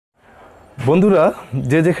বন্ধুরা,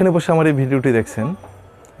 যে যেখানে বসে আমার এই ভিডিওটি দেখছেন,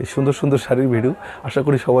 এই সুন্দর সুন্দর শাড়ির ভিডিও, আশা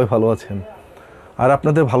করি সবাই ভালো আছেন আর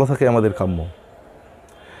আপনাদের ভালো থাকে আমাদের কাম্য।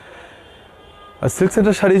 আর সিল্ক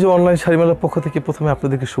সেন্টার শাড়ি যে অনলাইন শাড়ি মেলার পক্ষ থেকে প্রথমে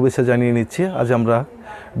আপনাদেরকে শুভেচ্ছা জানিয়ে নিচ্ছি। আজ আমরা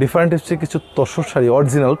ডিফারেন্ট এসছে কিছু তসর শাড়ি,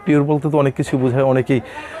 অরিজিনাল পিওর বলতে তো অনেক কিছু বোঝায়, অনেকেই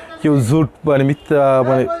কেউ জুট মানে মিথ্যা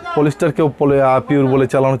মানে পলিস্টার কেউ বলে পিওর বলে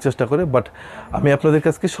চালানোর চেষ্টা করে, বাট আমি আপনাদের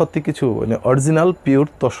কাছে সত্যি কিছু মানে original pure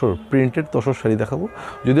tussar printed tussar sari দেখাবো।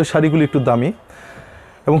 যদিও শাড়িগুলি একটু দামি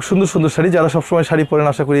এবং সুন্দর সুন্দর শাড়ি, যারা সবসময় শাড়ি পরেন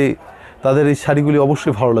আশা করি তাদের এই শাড়িগুলি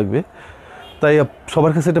অবশ্যই ভালো লাগবে। তাই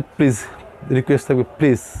সবার কাছে এটা প্লিজ রিকোয়েস্ট থাকবে,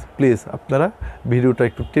 প্লিজ প্লিজ আপনারা ভিডিওটা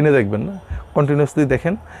একটু টেনে দেখবেন না, কন্টিনিউয়াসলি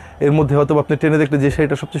দেখেন। এর মধ্যে হয়তো আপনি টেনে দেখলে যে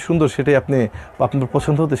শাড়িটা সবচেয়ে সুন্দর সেটাই আপনি আপনার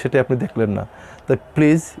পছন্দ হতে সেটাই আপনি দেখলেন না। তাই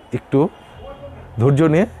প্লিজ একটু ধৈর্য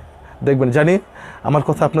নিয়ে দেখবেন। জানি আমার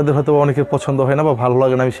কথা আপনাদের হয়তো অনেকের পছন্দ হয় না বা ভালো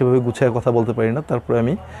লাগে না, আমি সেভাবে গুছিয়ে কথা বলতে পারি না, তারপরে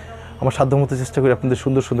আমি আমার সাধ্যমতো চেষ্টা করি আপনাদের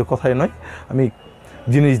সুন্দর সুন্দর কথাই নয়, আমি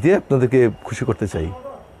জিনিস দিয়ে আপনাদেরকে খুশি করতে চাই।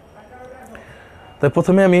 তাই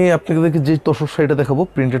প্রথমে আমি আপনাদেরকে যে তসর শাড়িটা দেখাবো,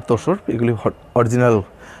 প্রিন্টেড তসর, এগুলি অরিজিনাল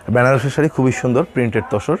বেনারসের শাড়ি, খুবই সুন্দর প্রিন্টেড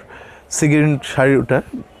তসর। সিগ্রিন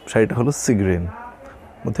শাড়িটা হলো সিগ্রিন,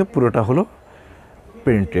 মধ্যে পুরোটা হলো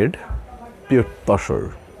প্রিন্টেড পিওর তসর।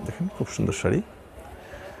 দেখেন খুব সুন্দর শাড়ি,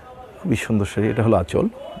 খুবই সুন্দর শাড়ি। এটা হলো আঁচল,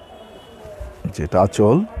 যেটা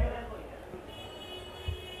আঁচল,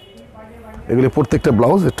 এগুলি প্রত্যেকটা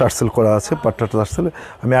ব্লাউজ টার্সেল করা আছে, পাট্টা টার্সেল।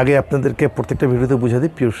 আমি আগে আপনাদেরকে প্রত্যেকটা ভিডিওতে বুঝা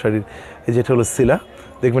দিই পিওর শাড়ির। এই যেটা হলো সিলা,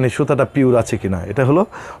 দেখবেন এই সুতাটা পিওর আছে কিনা। এটা হলো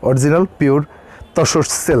অরিজিনাল পিওর তসর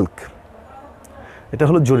সিল্ক। এটা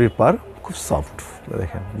হলো জরির পার, খুব সফট।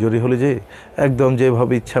 দেখেন জরি হলে যে একদম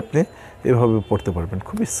যেভাবে ইচ্ছা আপনি এভাবে পরতে পারবেন,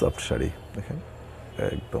 খুবই সফট শাড়ি। দেখেন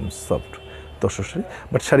একদম সফট তসর শাড়ি,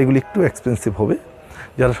 বাট শাড়িগুলি একটু এক্সপেন্সিভ হবে।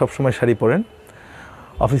 যারা সবসময় শাড়ি পরেন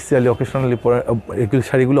অফিসিয়ালি অকেশনালি পরে, এগুলি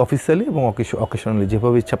শাড়িগুলো অফিসিয়ালি এবং অকেশনালি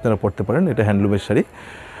যেভাবে ইচ্ছা আপনারা পরতে পারেন। এটা হ্যান্ডলুমের শাড়ি।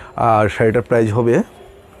 আর শাড়িটার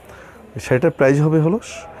প্রাইস হবে হলো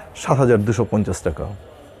 7,250 টাকা।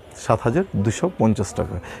 7,250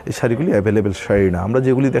 টাকা। এই শাড়িগুলি অ্যাভেলেবেল শাড়ি না। আমরা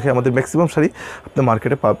যেগুলি দেখে আমাদের ম্যাক্সিমাম শাড়ি আপনার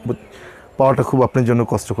মার্কেটে পাওয়াটা খুব আপনার জন্য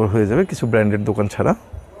কষ্টকর হয়ে যাবে, কিছু ব্র্যান্ডেড দোকান ছাড়া।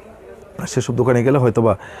 সেসব দোকানে গেলে হয়তো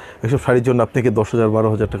বা এসব শাড়ির জন্য আপনাকে 10,000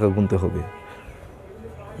 12,000 টাকা গুনতে হবে।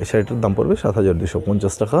 এই শাড়িটার দাম পড়বে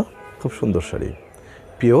 7,250 টাকা। খুব সুন্দর শাড়ি,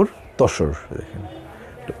 পিওর তসর। দেখেন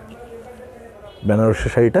বেনারসি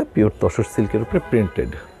শাড়িটা পিওর তসর সিল্কের উপরে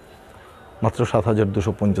প্রিন্টেড, মাত্র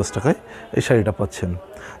 7,250 টাকায় এই শাড়িটা পাচ্ছেন।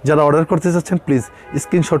 যারা অর্ডার করতে চাচ্ছেন প্লিজ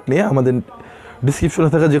স্ক্রিনশট নিয়ে আমাদের ডিসক্রিপশনে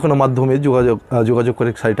থাকা যে কোনো মাধ্যমে যোগাযোগ করে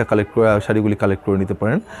শাড়িগুলি কালেক্ট করে নিতে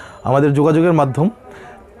পারেন। আমাদের যোগাযোগের মাধ্যম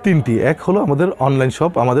তিনটি। এক হলো আমাদের অনলাইন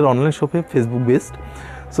শপ, আমাদের অনলাইন শপে ফেসবুক বেসড।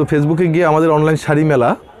 সো ফেসবুকে গিয়ে আমাদের অনলাইন শাড়ি মেলা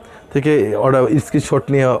থেকে স্ক্রিনশট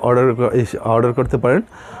নিয়ে অর্ডার করতে পারেন,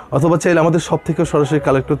 অথবা চাইলে আমাদের শপ থেকেও সরাসরি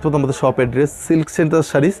কালেক্ট করতে পারেন। আমাদের shop address silk centre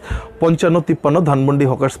saris 5553 Dhanmondi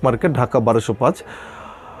hawkers market, Dhaka 1205।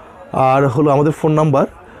 আর হলো আমাদের ফোন নাম্বার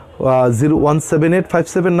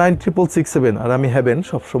 01785796667। আর আমি হ্যাবেন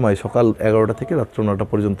সবসময় সকাল 11টা থেকে রাত্র 9টা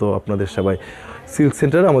পর্যন্ত আপনাদের সেবায় সিল্ক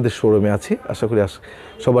সেন্টারে আমাদের শোরুমে আছি। আশা করি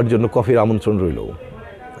সবার জন্য কফির আমন্ত্রণ রইল।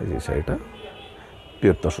 এই যে শাড়িটা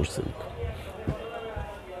pure tussar silk.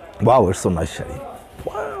 Wow, it's so nice sari.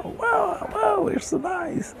 Wow, it's so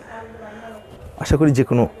nice। আশা করি যে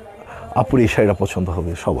কোনো আপুর এই শাড়িটা পছন্দ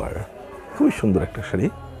হবে সবার। খুবই সুন্দর একটা শাড়ি,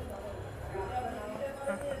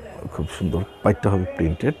 খুব সুন্দর। পাইটটা হবে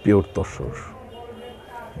প্রিন্টেড পিওর তসর,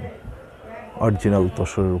 অরিজিনাল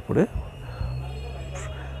তসরের উপরে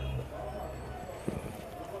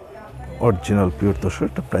অরিজিনাল পিওর তসর।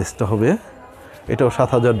 এটা প্রাইসটা হবে, এটাও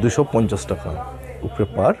 7,250 টাকা উপরে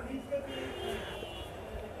পার,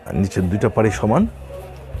 নিচের দুইটা পাড়ি সমান।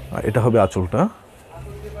 আর এটা হবে আঁচলটা।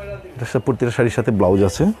 এটার সাথে প্রতিটা শাড়ির সাথে ব্লাউজ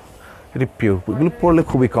আছে। এটি পিওর, এগুলো পরলে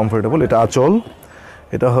খুবই কমফোর্টেবল। এটা আঁচল,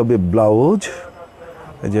 এটা হবে ব্লাউজ।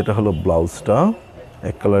 যেটা হলো ব্লাউজটা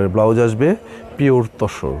এক কালারের ব্লাউজ আসবে, পিওর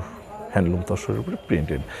তসর হ্যান্ডলুম তসরের উপরে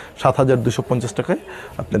প্রিন্টেড। 7,250 টাকায়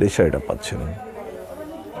আপনার এই শাড়িটা পাচ্ছেন।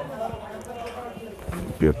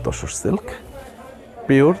 Pure tussar silk,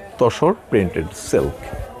 pure tussar printed silk,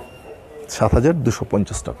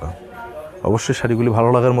 7,250 টাকা। অবশ্যই শাড়িগুলি ভালো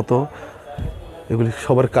লাগার মতো, এগুলি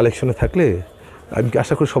সবার কালেকশনে থাকলে আমি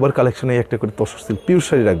আশা করি সবার কালেকশনে একটা করে তসর সিল্ক পিওর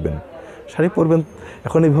শাড়ি রাখবেন। শাড়ি পরবেন,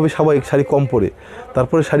 এখন এইভাবে সবাই শাড়ি কম পরে,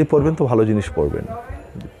 তারপরে শাড়ি পরবেন তো ভালো জিনিস পরবেন।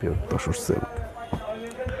 Pure tussar silk.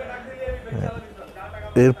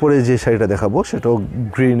 এরপরে যে শাড়িটা দেখাবো সেটাও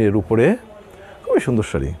গ্রিনের উপরে, খুবই সুন্দর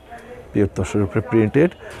শাড়ি, পিওর তসরের উপরে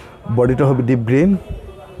প্রিন্টেড। বডিটা হবে ডিপ গ্রিন,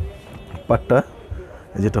 পাটটা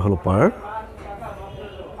যেটা হলো পার,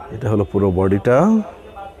 এটা হলো পুরো বডিটা।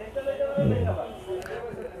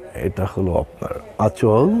 এটা হলো আপনার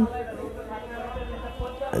আঁচল,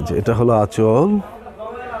 যে এটা হলো আঁচল,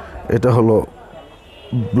 এটা হলো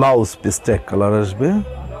ব্লাউজ, পিস্টা কালার আসবে,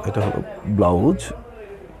 এটা হলো ব্লাউজ।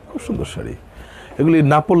 খুব সুন্দর শাড়ি। এগুলি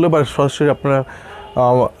না পরলে বা সরাসরি আপনারা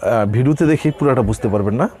ভিডিওতে দেখে পুরোটা বুঝতে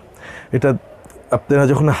পারবেন না। এটা আপনারা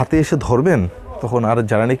যখন হাতে এসে ধরবেন তখন, আর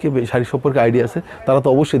যারা নাকি শাড়ি সম্পর্কে আইডিয়া আছে তারা তো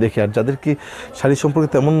অবশ্যই দেখে, আর যাদের কি শাড়ি সম্পর্কে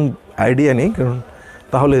তেমন আইডিয়া নেই, কারণ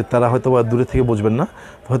তাহলে তারা হয়তো বা দূরে থেকে বুঝবেন না,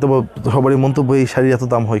 হয়তো বা সবারই মন্তব্য এই শাড়ির এত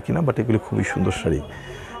দাম হয় কিনা, বাট এগুলি খুবই সুন্দর শাড়ি।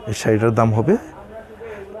 এই শাড়িটার দাম হবে,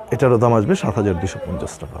 এটারও দাম আসবে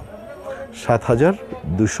 7,250 টাকা,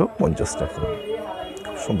 7,250 টাকা।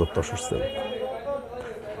 খুব সুন্দর তসর সিল্ক,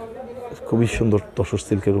 খুবই সুন্দর তসর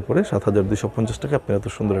সিল্কের উপরে 7,250 টাকা আপনি এত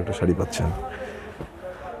সুন্দর একটা শাড়ি পাচ্ছেন।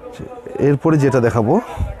 এরপরে যেটা দেখাবো,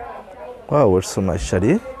 ওয়াও সো নাইস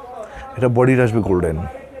শাড়ি। এটা বডির আসবে গোল্ডেন,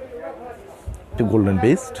 এটা গোল্ডেন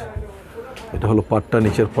বেসড। এটা হলো পাড়টা,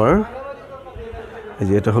 নিচের পাড়, এই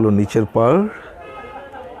যে এটা হলো নিচের পাড়,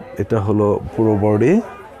 এটা হলো পুরো বডি,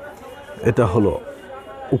 এটা হলো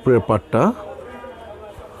উপরের পাড়টা,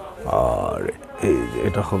 আর এই যে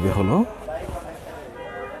এটা হবে হলো,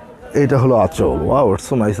 এটা হলো আঁচল। ওয়াও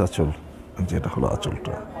সো নাইস আঁচল, যেটা হলো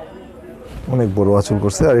আঁচলটা অনেক বড় আঁচল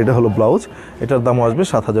করছে। আর এটা হলো ব্লাউজ, এটার দাম আসবে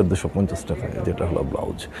 7,250 টাকা, যেটা হলো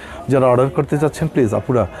ব্লাউজ। যারা অর্ডার করতে চাচ্ছেন প্লিজ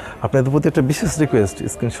আপুরা, আপনাদের প্রতি একটা বিশেষ রিকোয়েস্ট,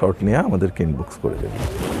 স্ক্রিনশট নিয়ে আমাদেরকে ইনবক্স করে দেবেন,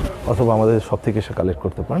 অথবা আমাদের সব থেকে এসে কালেক্ট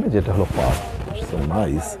করতে পারেন। যেটা হলো পার, সো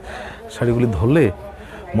নাইস। শাড়িগুলি ধরলে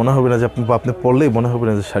মনে হবে না যে আপনি পরলেই মনে হবে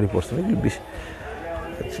না যে শাড়ি পরছেন।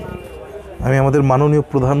 আমি আমাদের মাননীয়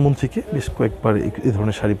প্রধানমন্ত্রীকে বেশ কয়েকবার এই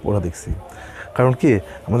ধরনের শাড়ি পরা দেখছি, কারণ কি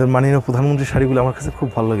আমাদের মাননীয় প্রধানমন্ত্রীর শাড়িগুলো আমার কাছে খুব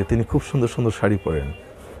ভালো লাগে। তিনি খুব সুন্দর সুন্দর শাড়ি পরেন,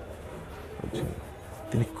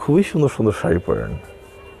 তিনি খুবই সুন্দর সুন্দর শাড়ি পরেন,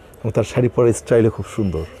 এবং তার শাড়ি পরার স্টাইলও খুব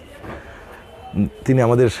সুন্দর। তিনি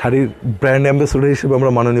আমাদের শাড়ির ব্র্যান্ড অ্যাম্বাসেডর হিসেবে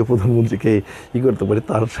আমরা মাননীয় প্রধানমন্ত্রীকে করতে পারি।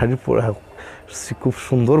 তার শাড়ি পরা খুব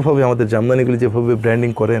সুন্দরভাবে আমাদের জামদানিগুলি যেভাবে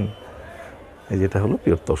ব্র্যান্ডিং করেন। এই যেটা হলো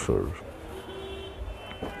পিওর তসর।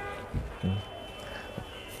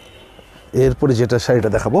 এরপরে যেটা শাড়িটা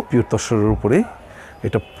দেখাবো পিওর তসরের উপরে,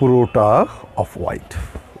 এটা পুরোটা off white,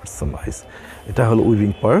 it's so nice. এটা হলো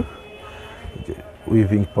উইভিং পার,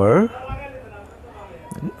 উইভিং পার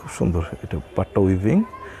খুব সুন্দর, এটা পাটটা উইভিং।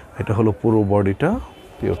 এটা হলো পুরো বডিটা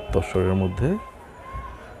পিওর তসরের মধ্যে।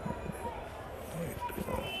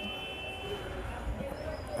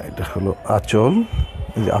 এটা হলো আঁচল,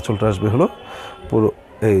 এই যে আঁচলটা আসবে হলো পুরো,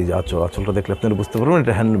 এই যে আঁচলটা দেখলে আপনারা বুঝতে পারবেন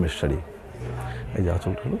এটা হ্যান্ডলুমের শাড়ি। এই যে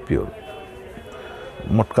আঁচলটা হলো পিওর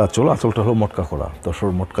মটকা আঁচল, আঁচলটা হলো মটকা করা, তসর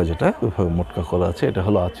মটকা যেটা ওইভাবে মটকা করা আছে। এটা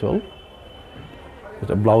হলো আঁচল।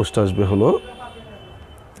 এটা ব্লাউজটা আসবে হলো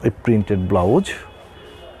এই প্রিন্টেড ব্লাউজ,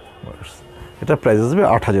 এটার প্রাইস আসবে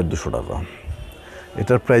 8,200 টাকা।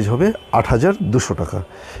 এটার প্রাইস হবে 8,200 টাকা।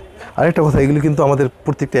 আরেকটা কথা, এগুলি কিন্তু আমাদের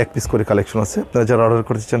প্রত্যেকটা এক পিস করে কালেকশন আছে। আপনারা যারা অর্ডার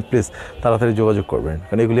করতে চান প্লিজ তাড়াতাড়ি যোগাযোগ করবেন,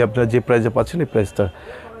 কারণ এগুলি আপনারা যে প্রাইসে পাচ্ছেন এই প্রাইসটা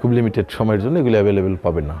খুব লিমিটেড সময়ের জন্য এগুলি অ্যাভেলেবেল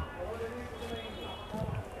পাবেন না।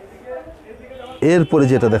 এরপরে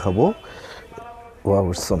যেটা দেখাবো, ওয়াও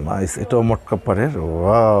সো নাইস, এটাও মটকা পাড়ের,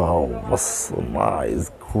 wow so nice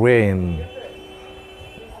grain,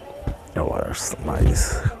 so nice.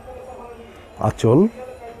 আঁচল,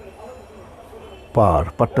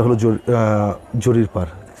 পাড়টা হলো জরির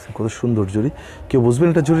পাড়, কত সুন্দর জরি, কেউ বুঝবেন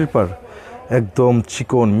এটা জরির পাড়, একদম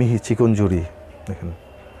চিকন মিহি চিকন জরি, দেখেন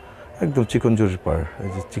একদম চিকন জরির পাড়। এই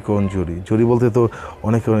যে চিকন জরি বলতে তো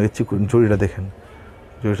অনেকে চিকন জরিটা দেখেন,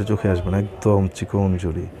 জরিটা চোখে আসবে না, একদম চিকন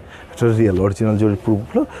জরি। এটা রিয়েল অরিজিনাল জরির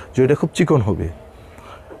প্রুফগুলো, জরিটা খুব চিকন হবে।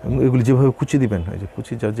 এগুলি যেভাবে কুচি দিবেন, এই যে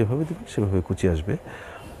কুচি যার যেভাবে দিবেন সেভাবে কুচি আসবে।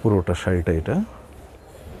 পুরোটা শাড়িটা এটা,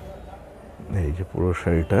 এই যে পুরো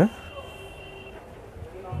শাড়িটা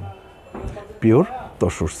পিওর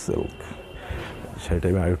তসর সিল্ক। শাড়িটা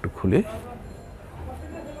আমি আরেকটু খুলে,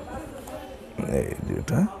 এই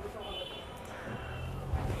যেটা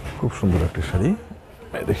খুব সুন্দর একটা শাড়ি,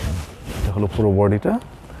 দেখেন এটা হলো পুরো বডিটা,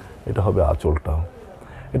 এটা হবে আঁচলটা।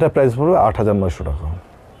 এটার প্রাইস পড়বে 8,900 টাকা,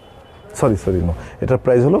 সরি নো, এটার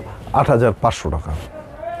প্রাইস হলো 8,500 টাকা।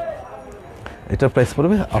 এটার প্রাইস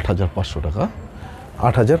পড়বে 8,500 টাকা,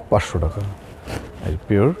 8,500 টাকা। এই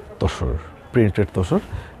pure tussar, printed tussar,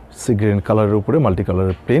 sea green কালারের উপরে মাল্টি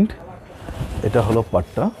কালারের প্রিন্ট। এটা হলো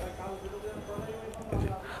পাটটা।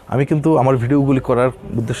 আমি কিন্তু আমার ভিডিওগুলি করার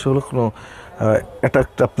উদ্দেশ্য হলো কোনো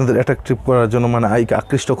আপনাদের অ্যাট্রাকটিভ করার জন্য, মানে আইকে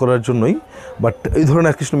আকৃষ্ট করার জন্যই, বাট এই ধরনের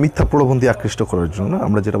আকৃষ্ট মিথ্যা প্রলোভন দিয়ে আকৃষ্ট করার জন্য না।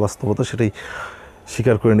 আমরা যেটা বাস্তবতা সেটাই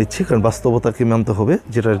স্বীকার করে নিচ্ছি, কারণ বাস্তবতাকে মানতে হবে,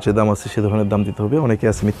 যেটার যে দাম আছে সে ধরনের দাম দিতে হবে। অনেকে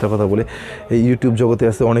আছে মিথ্যা কথা বলে, এই ইউটিউব জগতে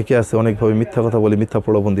আছে অনেকে আছে অনেকভাবে মিথ্যা কথা বলে মিথ্যা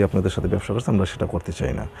প্রলোভন দিয়ে আপনাদের সাথে ব্যবসা করছে, আমরা সেটা করতে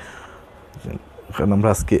চাই না। কারণ আমরা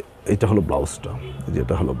আজকে, এটা হলো ব্লাউজটা,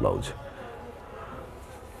 যেটা হলো ব্লাউজ,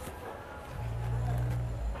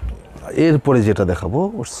 এরপরে যেটা দেখাবো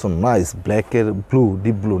সো নাইস, ব্ল্যাকের ব্লু,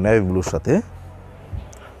 ডিপ ব্লু, নেভি ব্লুর সাথে,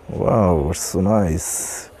 ওয়াও সো নাইস,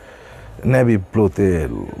 নেভি ব্লুতে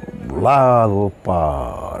লাল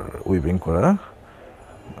পার উইভিং করা।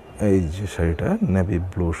 এই যে শাড়িটা নেভি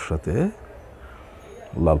ব্লুর সাথে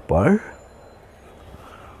লাল পার,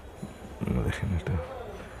 দেখেন এটা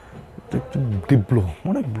একটু ডিপ ব্লু,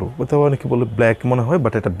 অনেক ব্লু, কোথাও অনেকে বলে ব্ল্যাক মনে হয়,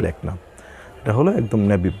 বাট এটা ব্ল্যাক না, এটা হলো একদম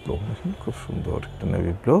নেভি ব্লু, খুব সুন্দর একটা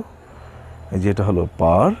নেভি ব্লু। এই যে এটা হলো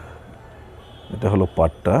পার, এটা হলো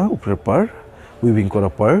পাড়টা, উপরের পাড় উইভিং করা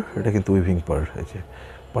পাড়, এটা কিন্তু উইভিং পাড়। এই যে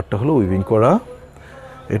পাড়টা হলো উইভিং করা,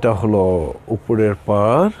 এটা হলো উপরের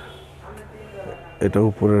পাড়, এটা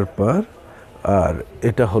উপরের পাড়, আর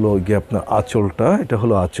এটা হলো গিয়ে আপনার আঁচলটা, এটা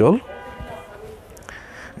হলো আঁচল।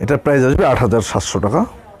 এটার প্রাইস আসবে 8,700 টাকা।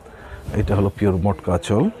 এটা হলো পিওর মটকা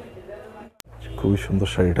আঁচল, খুবই সুন্দর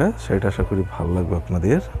শাড়িটা, শাড়িটা আশা করি ভালো লাগবে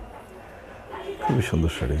আপনাদের, খুবই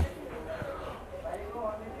সুন্দর শাড়ি।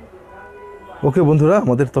 ওকে বন্ধুরা,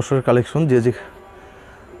 আমাদের তসরের কালেকশন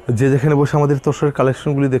যে যেখানে বসে আমাদের তসরের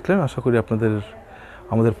কালেকশনগুলি দেখলেন, আশা করি আপনাদের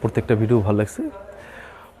আমাদের প্রত্যেকটা ভিডিও ভালো লাগছে।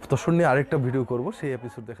 তসর নিয়ে আরেকটা ভিডিও করব, সেই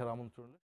এপিসোড দেখার আমন্ত্রণ।